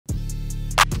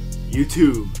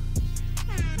YouTube.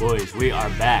 Boys, we are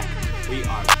back. We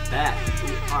are back.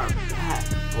 We are back,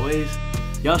 boys.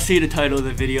 Y'all see the title of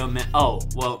the video, man. Oh,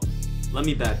 well, let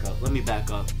me back up. Let me talk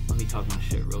my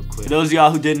shit real quick. For those of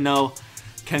y'all who didn't know,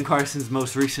 Ken Carson's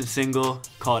most recent single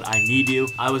called I Need You.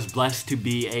 I was blessed to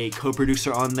be a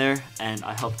co-producer on there and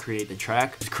I helped create the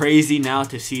track. It's crazy now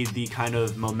to see the kind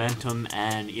of momentum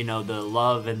and, you know, the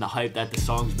love and the hype that the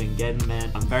song's been getting,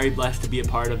 man. I'm very blessed to be a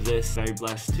part of this. Very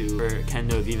blessed for Ken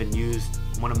to have even used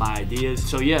one of my ideas.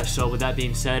 So yeah, so with that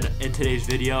being said, in today's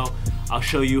video, I'll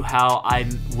show you how I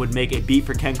would make a beat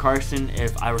for Ken Carson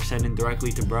if I were sending directly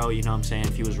to bro, you know what I'm saying,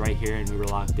 if he was right here and we were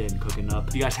locked in cooking up.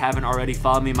 If you guys haven't already,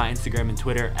 follow me on my Instagram and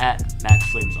Twitter at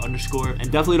 @maxflames_.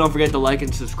 And definitely don't forget to like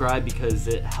and subscribe because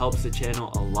it helps the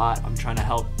channel a lot. I'm trying to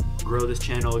help grow this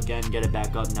channel again, get it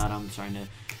back up now that I'm starting to,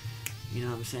 you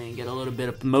know what I'm saying, get a little bit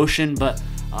of promotion. But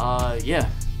yeah,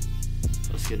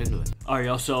 let's get into it. All right,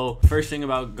 y'all, so first thing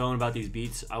about going about these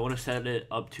beats, I want to set it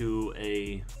up to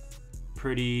a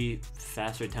pretty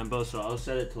faster tempo, so I'll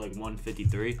set it to like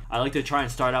 153. I like to try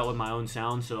and start out with my own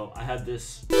sound, so I have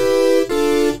this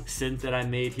synth that I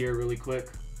made here really quick.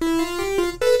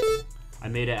 I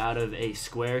made it out of a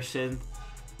square synth,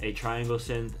 a triangle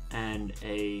synth, and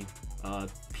a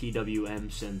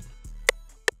PWM synth.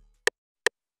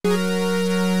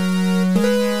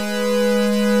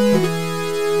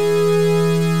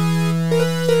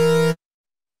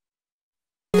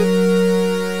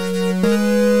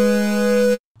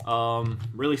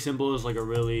 Really simple, is like a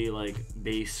really like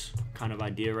bass kind of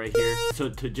idea right here. So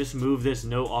to just move this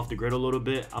note off the grid a little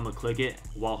bit, I'm gonna click it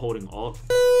while holding Alt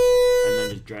and then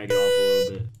just drag it off a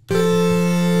little bit.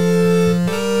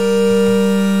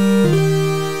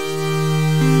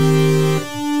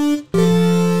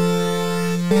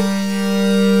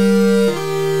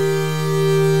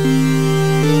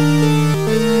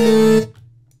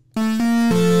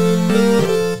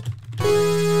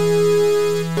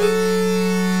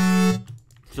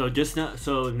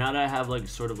 So now that I have like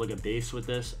sort of like a bass with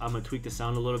this, I'm gonna tweak the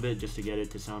sound a little bit just to get it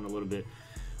to sound a little bit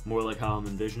more like how I'm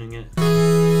envisioning it.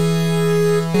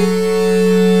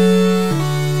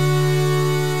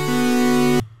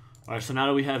 Alright, so now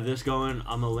that we have this going,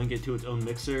 I'm gonna link it to its own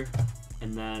mixer,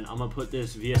 and then I'm gonna put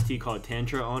this VST called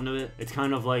Tantra onto it. It's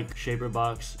kind of like Shaper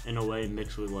Box in a way,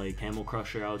 mixed with like Camel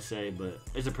Crusher, I would say, but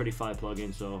it's a pretty fly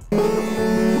plugin, so.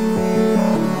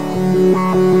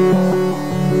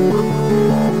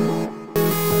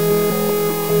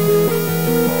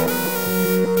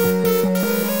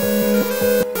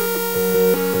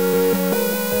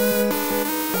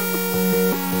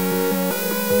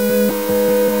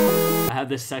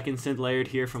 This second synth layered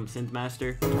here from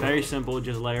Synthmaster. Very simple,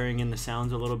 just layering in the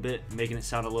sounds a little bit, making it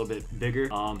sound a little bit bigger.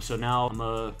 So now I'm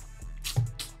gonna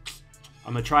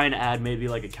try and add maybe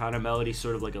like a counter melody,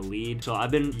 sort of like a lead. So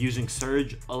I've been using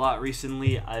Surge a lot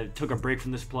recently. I took a break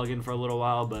from this plugin for a little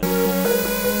while, but I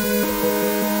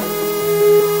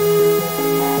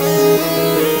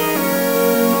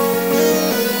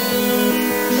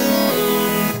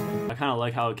kind of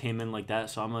like how it came in like that.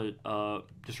 So I'm gonna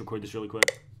just record this really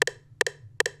quick.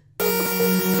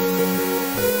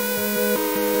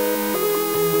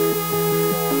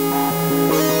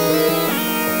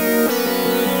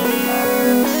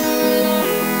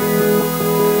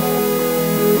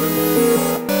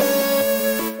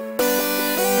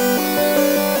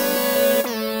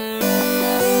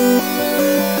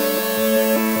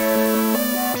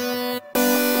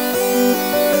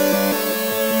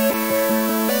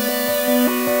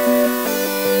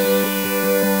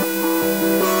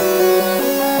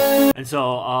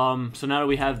 So now that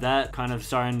we have that, kind of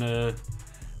starting to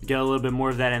get a little bit more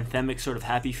of that anthemic sort of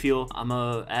happy feel, I'm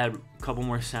gonna add a couple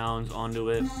more sounds onto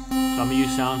it. So I'm gonna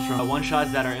use sounds from one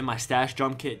shots that are in my stash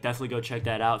drum kit. Definitely go check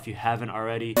that out if you haven't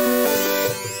already.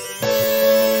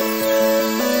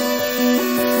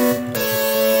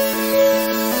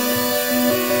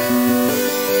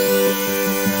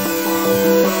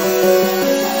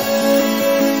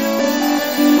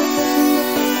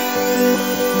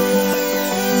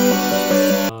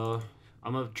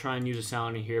 I'm gonna try and use a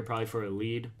sound in here probably for a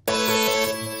lead.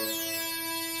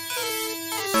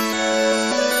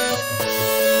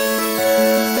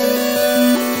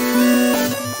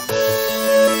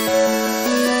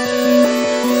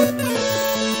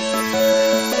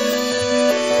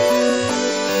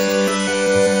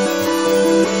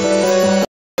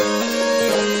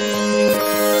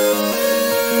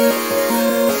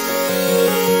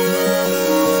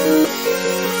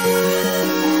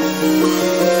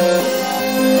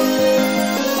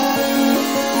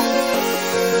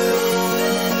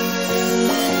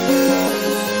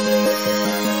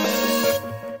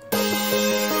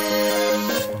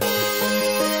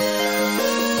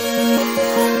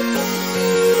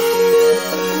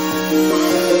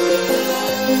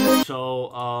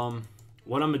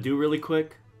 what I'm gonna do really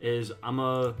quick is I'm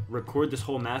gonna record this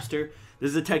whole master. This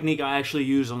is a technique I actually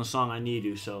use on the song I Need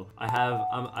You. So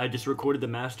I just recorded the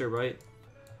master, right?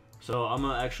 So I'm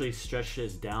gonna actually stretch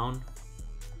this down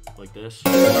like this.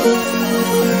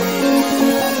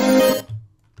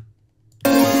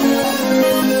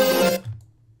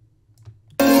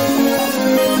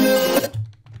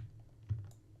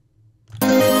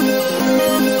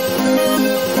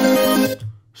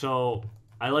 So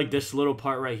I like this little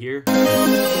part right here.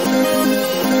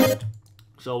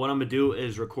 So what I'm gonna do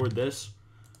is record this.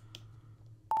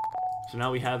 So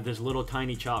now we have this little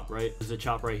tiny chop, right? This is a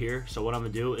chop right here. So what I'm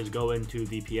gonna do is go into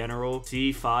the piano roll,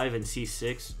 C5 and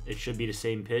C6. It should be the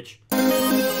same pitch,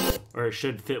 or it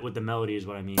should fit with the melody is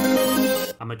what I mean.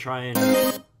 I'm gonna try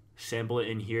and sample it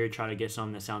in here, try to get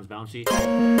something that sounds bouncy.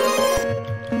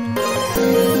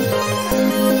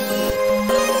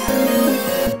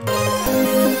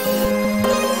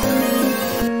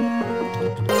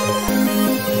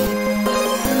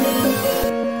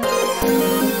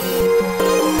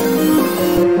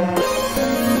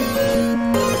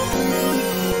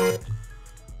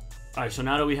 Alright, so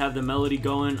now that we have the melody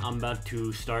going, I'm about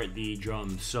to start the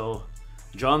drums. So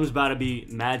drums about to be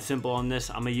mad simple on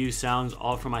this. I'm gonna use sounds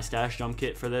all from my stash drum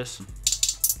kit for this. I'm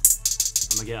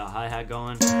gonna get a hi-hat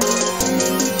going.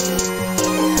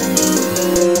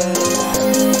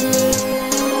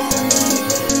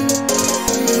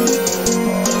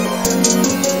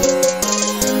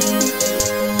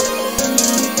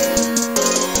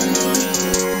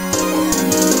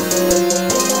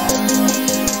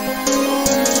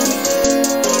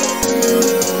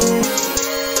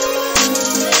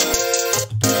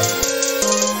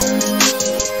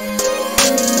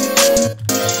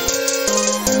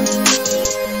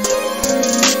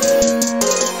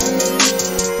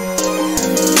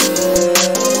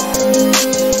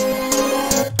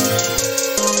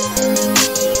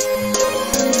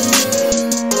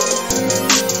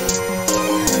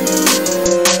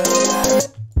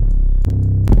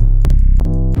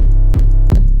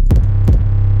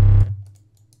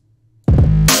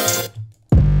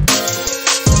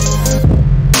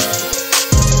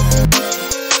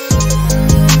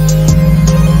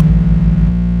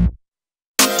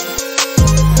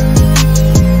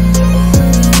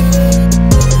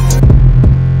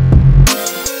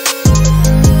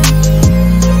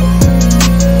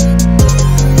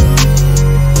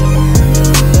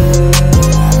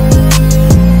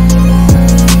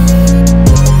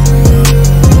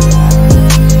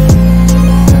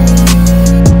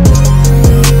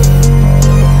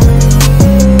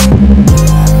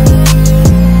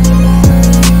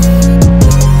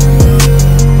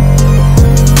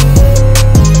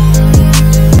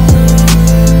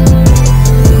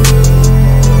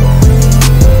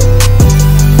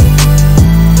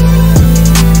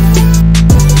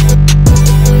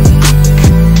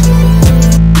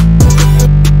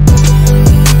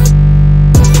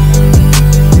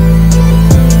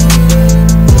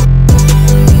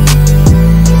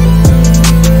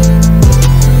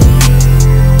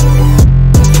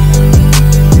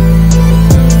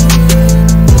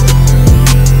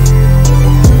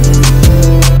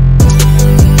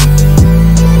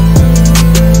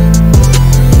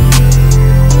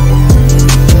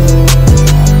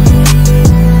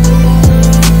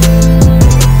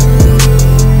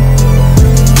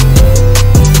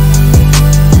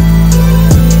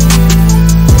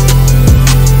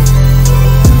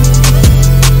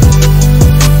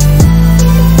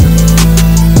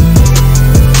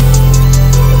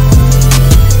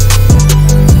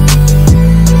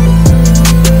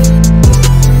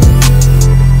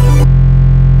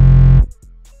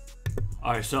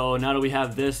 Alright, so now that we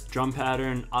have this drum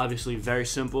pattern, obviously very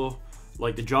simple.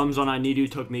 Like the drums on I Need You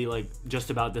took me like just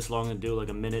about this long to do, like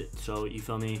a minute. So you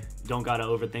feel me? Don't gotta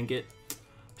overthink it.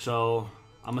 So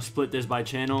I'm gonna split this by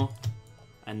channel,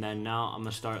 and then now I'm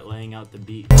gonna start laying out the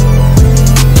beat.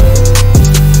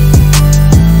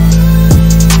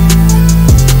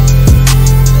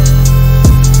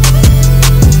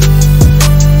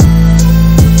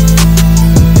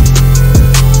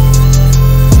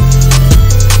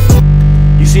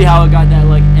 See how it got that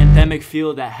like anthemic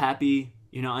feel, that happy,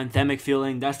 you know, anthemic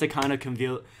feeling. That's the kind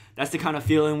of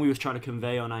feeling we was trying to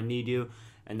convey on I Need You,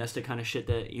 and that's the kind of shit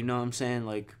that, you know what I'm saying,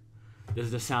 like this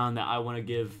is the sound that I want to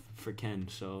give for Ken.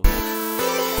 So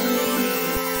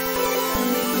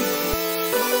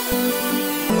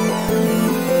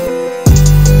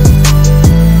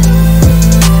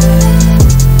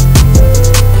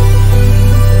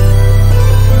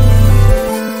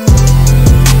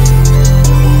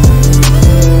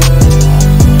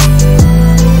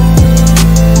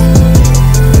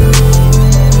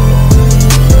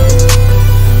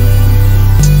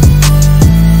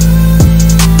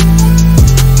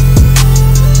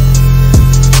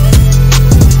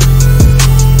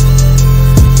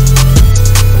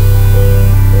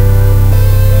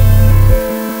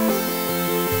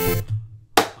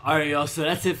yo, so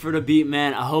that's it for the beat,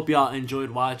 man. I hope y'all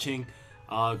enjoyed watching.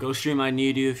 Go stream I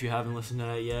Need You if you haven't listened to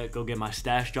that yet. Go get my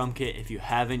stash drum kit if you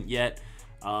haven't yet.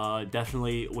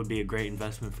 Definitely would be a great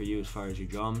investment for you as far as your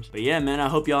drums. But yeah, man, I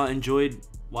hope y'all enjoyed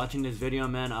watching this video,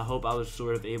 man. I hope I was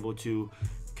sort of able to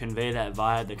convey that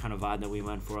vibe, the kind of vibe that we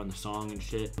went for on the song and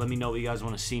shit. Let me know what you guys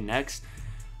want to see next.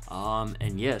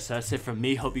 And yes, that's it from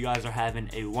me. Hope you guys are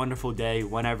having a wonderful day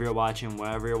whenever you're watching,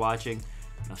 wherever you're watching.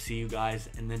 And I'll see you guys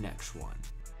in the next one.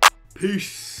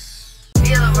 Peace.